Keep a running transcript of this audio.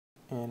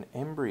An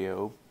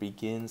embryo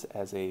begins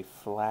as a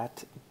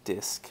flat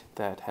disc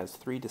that has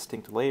three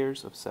distinct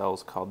layers of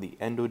cells called the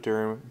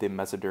endoderm, the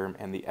mesoderm,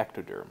 and the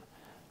ectoderm.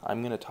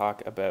 I'm going to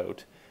talk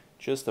about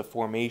just the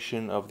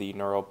formation of the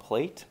neural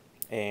plate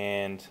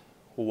and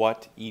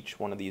what each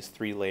one of these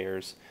three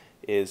layers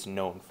is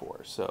known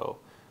for. So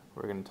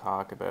we're going to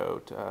talk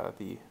about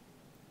the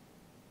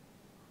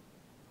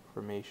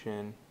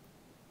formation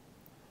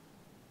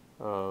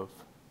of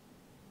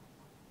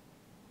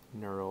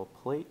neural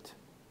plate.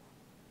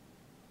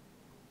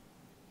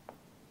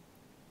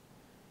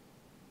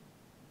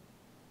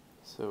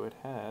 So it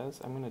has,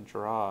 I'm going to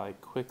draw a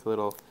quick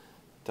little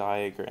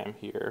diagram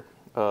here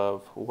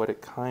of what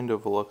it kind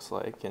of looks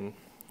like, and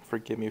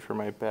forgive me for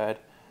my bad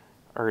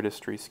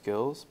artistry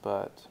skills,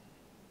 but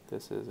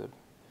this is a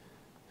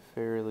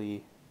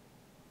fairly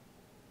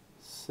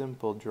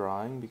simple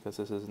drawing because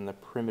this is in the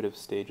primitive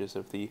stages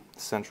of the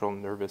central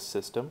nervous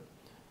system.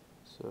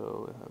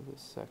 So we'll have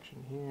this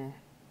section here,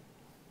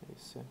 a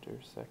center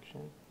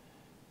section,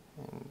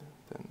 and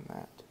then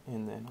that,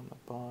 and then on the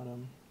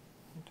bottom,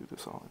 I'll do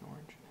this all in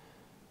orange.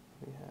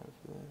 We have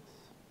this.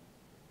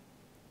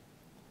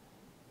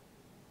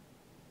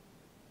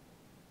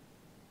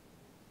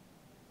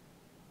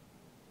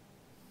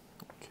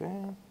 Okay,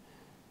 and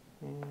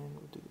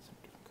we'll do this in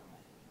a different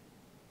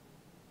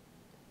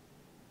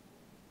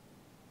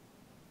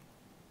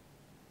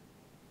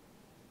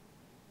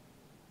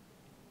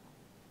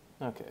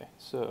color. Okay,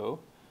 so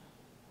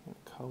I'm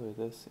going to color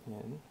this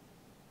in.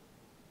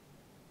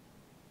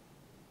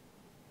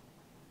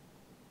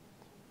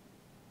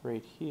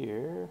 Right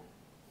here,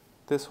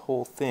 this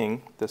whole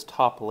thing, this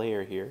top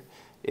layer here,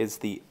 is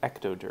the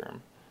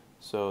ectoderm.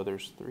 So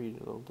there's three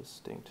little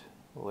distinct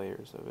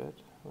layers of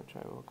it, which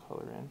I will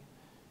color in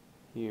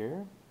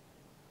here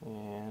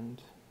and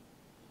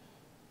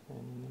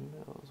in the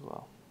middle as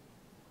well.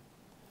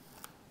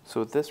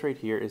 So this right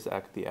here is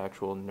the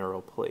actual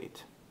neural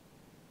plate.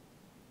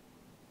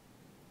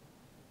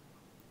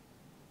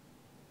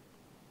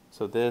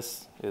 So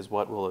this is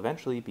what will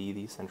eventually be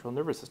the central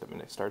nervous system,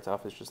 and it starts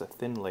off as just a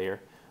thin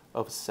layer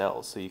of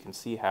cells. So you can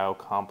see how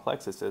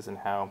complex this is and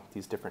how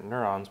these different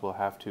neurons will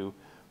have to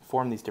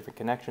form these different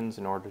connections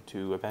in order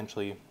to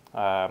eventually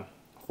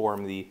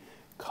form the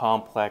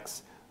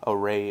complex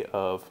array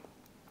of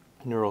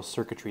neural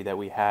circuitry that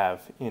we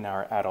have in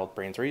our adult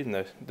brains, or even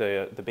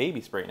the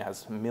baby's brain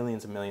has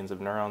millions and millions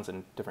of neurons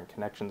and different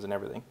connections and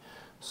everything.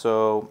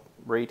 So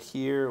right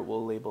here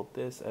we'll label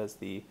this as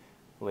the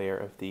layer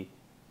of the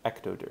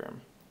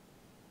ectoderm.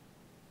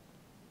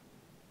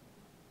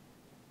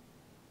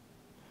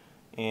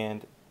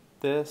 And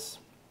this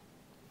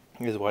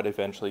is what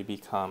eventually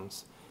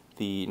becomes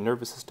the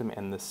nervous system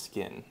and the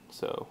skin.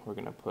 So we're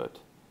going to put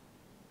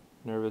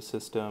nervous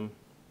system,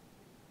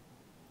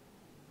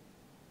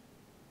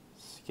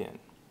 skin.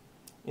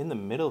 In the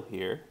middle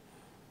here,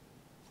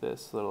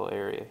 this little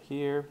area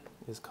here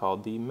is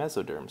called the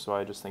mesoderm. So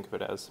I just think of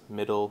it as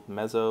middle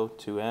meso,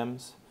 two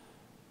M's.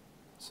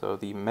 So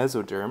the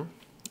mesoderm,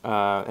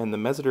 and the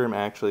mesoderm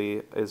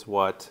actually is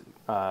what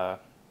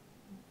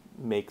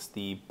makes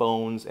the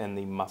bones and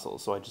the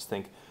muscles. So I just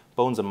think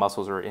bones and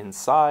muscles are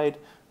inside,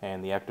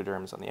 and the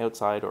ectoderm is on the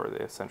outside, or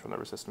the central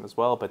nervous system as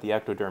well, but the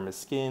ectoderm is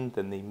skin,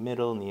 then the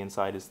middle and the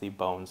inside is the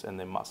bones and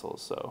the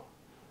muscles. So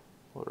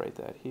we'll write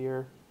that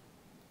here.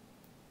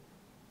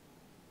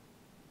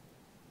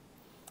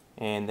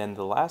 And then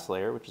the last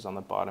layer, which is on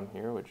the bottom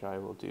here, which I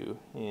will do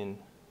in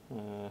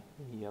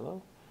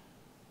yellow.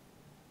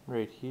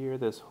 Right here,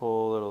 this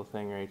whole little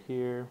thing right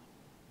here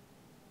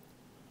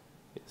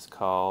is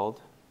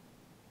called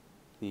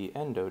the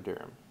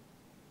endoderm.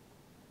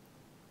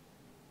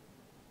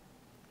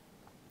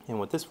 And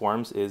what this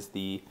forms is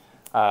the,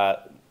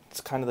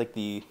 it's kind of like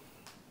the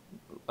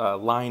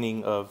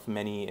lining of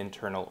many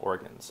internal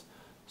organs.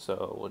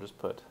 So we'll just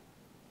put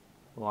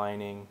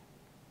lining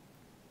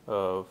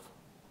of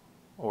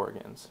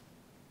organs.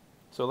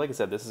 So like I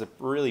said, this is a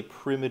really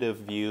primitive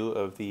view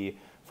of the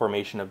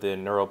formation of the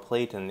neural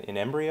plate in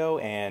embryo,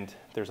 and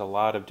there's a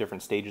lot of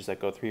different stages that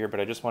go through here,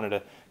 but I just wanted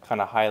to kind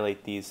of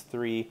highlight these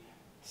three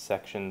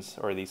sections,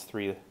 or these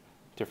three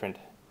different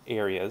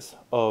areas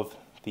of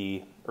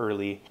the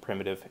early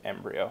primitive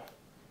embryo.